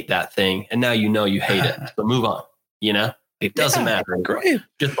you hate that thing. And now you hate it. So move on, it doesn't matter. Great.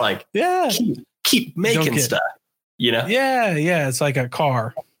 Just like, keep making stuff, Yeah. It's like a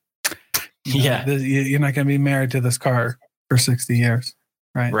car. You're not going to be married to this car for 60 years.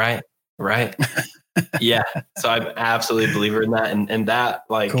 Right. Yeah. So I'm absolutely a believer in that. And that,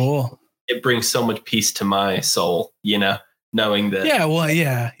 like, cool. It brings so much peace to my soul, knowing that.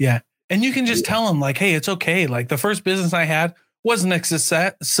 Yeah. And you can just tell them like, hey, it's okay. Like the first business I had wasn't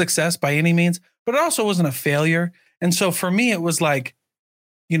a success by any means, but it also wasn't a failure. And so for me, it was like,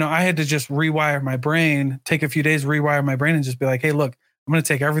 I had to just rewire my brain, take a few days, rewire my brain and just be like, hey, look, I'm going to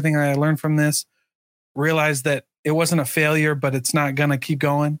take everything I learned from this, realize that it wasn't a failure, but it's not going to keep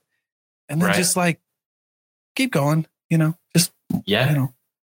going. And then just like, keep going, just,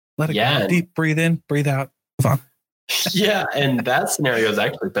 let it go deep, breathe in, breathe out, move on. Yeah. And that scenario is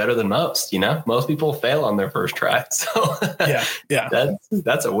actually better than most, most people fail on their first try. So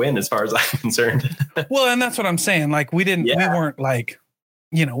that's a win as far as I'm concerned. Well, and that's what I'm saying. Like we weren't like,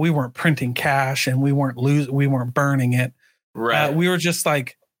 we weren't printing cash and we weren't burning it. Right. We were just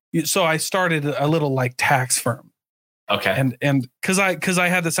like, so I started a little like tax firm. Okay. And cause I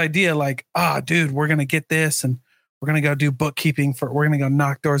had this idea like, dude, we're going to get this and we're going to go do bookkeeping we're going to go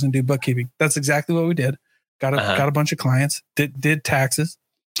knock doors and do bookkeeping. That's exactly what we did. Got a bunch of clients, did taxes.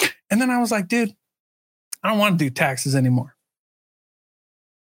 And then I was like, dude, I don't want to do taxes anymore.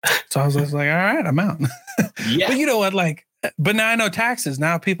 So I was just like, all right, I'm out. Yeah. But you know what? Like, but now I know taxes.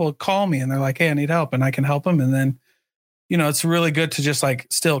 Now people call me and they're like, hey, I need help, and I can help them. And then, it's really good to just like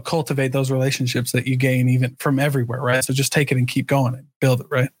still cultivate those relationships that you gain even from everywhere. Right. So just take it and keep going and build it.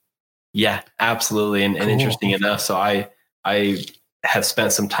 Right. Yeah, absolutely. And interesting enough. So I have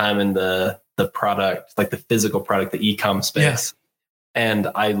spent some time in the product, like the physical product, the e-com space. Yeah. And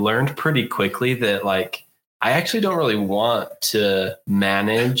I learned pretty quickly that like, I actually don't really want to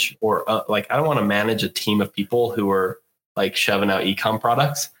manage or I don't want to manage a team of people who are like shoving out e-com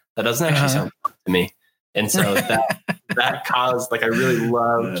products. That doesn't actually sound fun to me. And so that caused, like, I really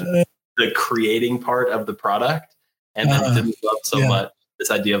loved the creating part of the product and then didn't love so much this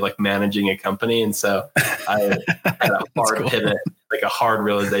idea of like managing a company. And so I had a hard pivot, like a hard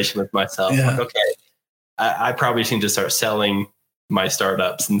realization with myself. Like, okay, I probably just need to start selling my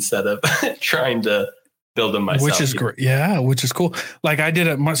startups instead of trying to build them myself. Which is great. Yeah, which is cool. Like I did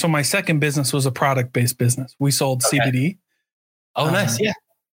it. So my second business was a product-based business. We sold CBD. Oh, nice. Yeah.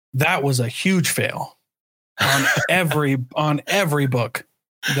 That was a huge fail on every book.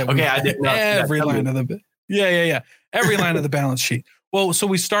 That I did not. Every line of the every line of the balance sheet. Well, so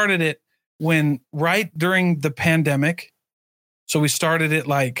we started it right during the pandemic. So we started it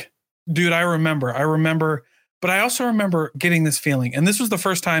like, dude, I remember, but I also remember getting this feeling. And this was the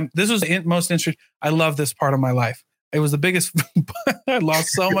first time, this was the most interesting. I love this part of my life. It was the biggest, I lost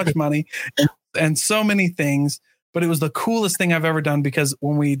so much money and so many things, but it was the coolest thing I've ever done because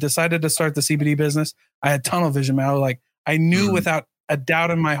when we decided to start the CBD business, I had tunnel vision. I was like, I knew without a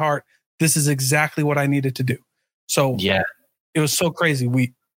doubt in my heart, this is exactly what I needed to do. So it was so crazy.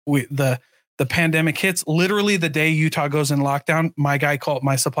 The pandemic hits literally the day Utah goes in lockdown.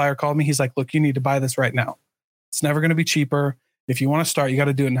 My supplier called me. He's like, look, you need to buy this right now. It's never going to be cheaper. If you want to start, you got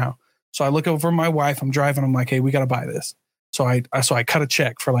to do it now. So I look over my wife, I'm driving. I'm like, hey, we got to buy this. So I cut a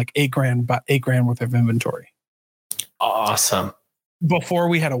check for like about $8,000 worth of inventory. Awesome. Before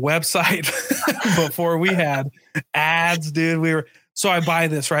we had a website, before we had ads, dude, so I buy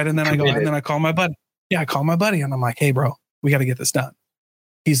this, right? And then I call my buddy. Yeah, I call my buddy and I'm like, hey, bro, we got to get this done.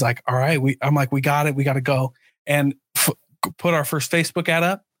 He's like, all right. I'm like, we got it. We got to go and put our first Facebook ad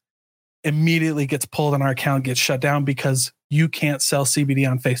up. immediately gets pulled and our account gets shut down because you can't sell CBD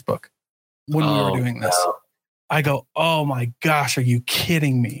on Facebook when we were doing this. No. I go, oh my gosh, are you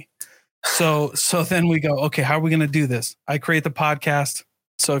kidding me? So then we go, okay, how are we going to do this? I create the podcast.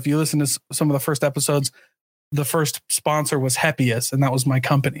 So if you listen to some of the first episodes, the first sponsor was Happiest, and that was my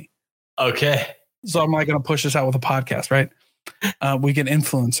company. Okay. So I'm like going to push this out with a podcast, right? We get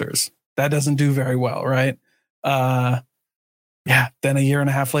influencers. That doesn't do very well, right? Yeah. Then a year and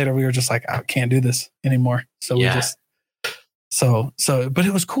a half later, we were just like, I can't do this anymore. So we just, but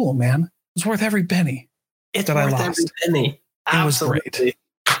it was cool, man. It was worth every penny. It's that worth I lost. Every penny. Absolutely. It was great.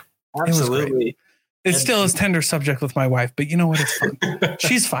 Absolutely. It still is tender subject with my wife, but you know what? It's fun.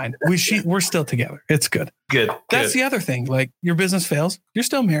 She's fine. We're still together. It's good. Good. That's the other thing. Like your business fails. You're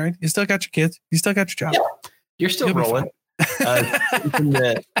still married. You still got your kids. You still got your job. Yeah. You're still rolling. Something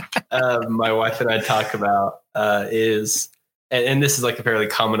that my wife and I talk about is, and this is like a fairly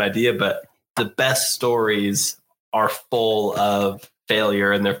common idea, but the best stories are full of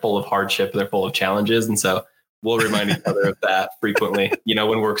failure and they're full of hardship and they're full of challenges. And so we'll remind each other of that frequently,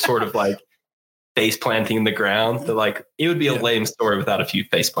 when we're sort of like face planting in the ground, that like it would be a lame story without a few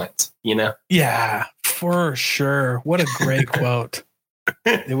face plants, Yeah, for sure. What a great quote.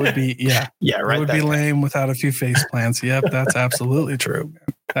 It would be, right. It would be lame without a few face plants. Yep. That's absolutely true.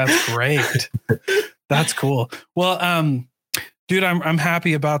 That's great. That's cool. Well, dude, I'm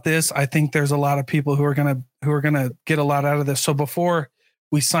happy about this. I think there's a lot of people who are gonna get a lot out of this. So before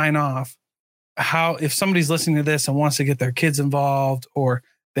we sign off, if somebody's listening to this and wants to get their kids involved or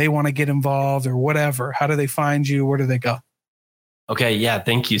they want to get involved or whatever, how do they find you? Where do they go? Okay. Yeah.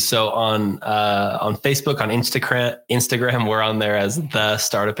 Thank you. So on Facebook, on Instagram, we're on there as the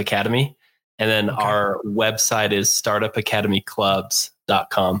Startup Academy. And then our website is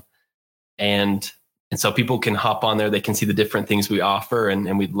startupacademyclubs.com. And so people can hop on there. They can see the different things we offer.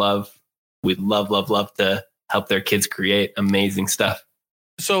 And we'd love to help their kids create amazing stuff.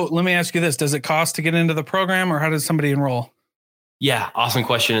 So let me ask you this. Does it cost to get into the program or how does somebody enroll? Yeah. Awesome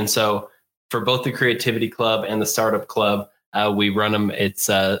question. And so for both the Creativity Club and the Startup Club, we run them. It's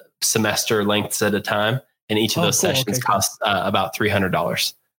semester lengths at a time. And each of those sessions costs about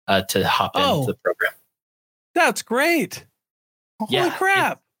 $300 to hop into the program. That's great. Holy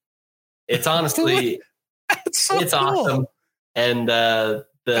crap. It's honestly, it's cool. Awesome. And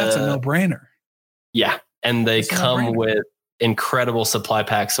that's a no-brainer. Yeah. And they come with incredible supply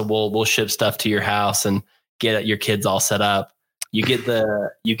packs. So we'll ship stuff to your house and get your kids all set up. You get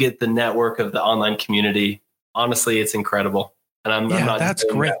the network of the online community. Honestly, it's incredible. And I'm not that's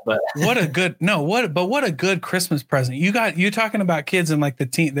great. That, but what a good Christmas present. You're talking about kids in like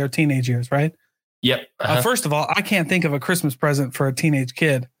their teenage years, right? Yep. First of all, I can't think of a Christmas present for a teenage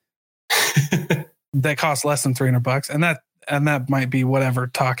kid that costs less than $300. And that might be whatever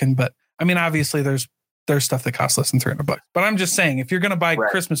talking, but I mean, obviously there's stuff that costs less than $300, but I'm just saying, if you're going to buy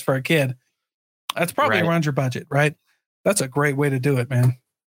Christmas for a kid, that's probably around your budget, right? That's a great way to do it, man.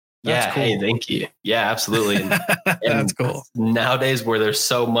 That's cool. Hey, thank you. Yeah, absolutely. And that's cool. Nowadays where there's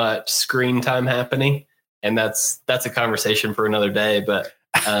so much screen time happening, and that's a conversation for another day, but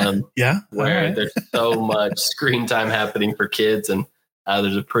there's so much screen time happening for kids, and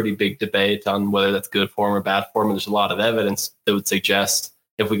there's a pretty big debate on whether that's good form or bad form. And there's a lot of evidence that would suggest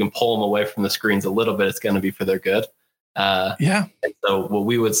if we can pull them away from the screens a little bit, it's going to be for their good. And so what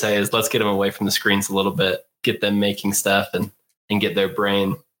we would say is let's get them away from the screens a little bit, get them making stuff and get their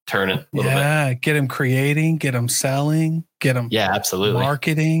brain turning a little bit. Get them creating, get them selling, get them absolutely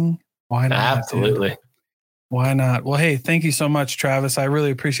marketing. Why not? Absolutely. Dude? Why not? Well, hey, thank you so much, Travis. I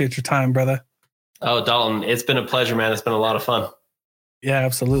really appreciate your time, brother. Oh, Dalton, it's been a pleasure, man. It's been a lot of fun. Yeah,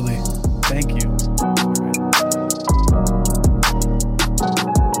 absolutely. Thank you.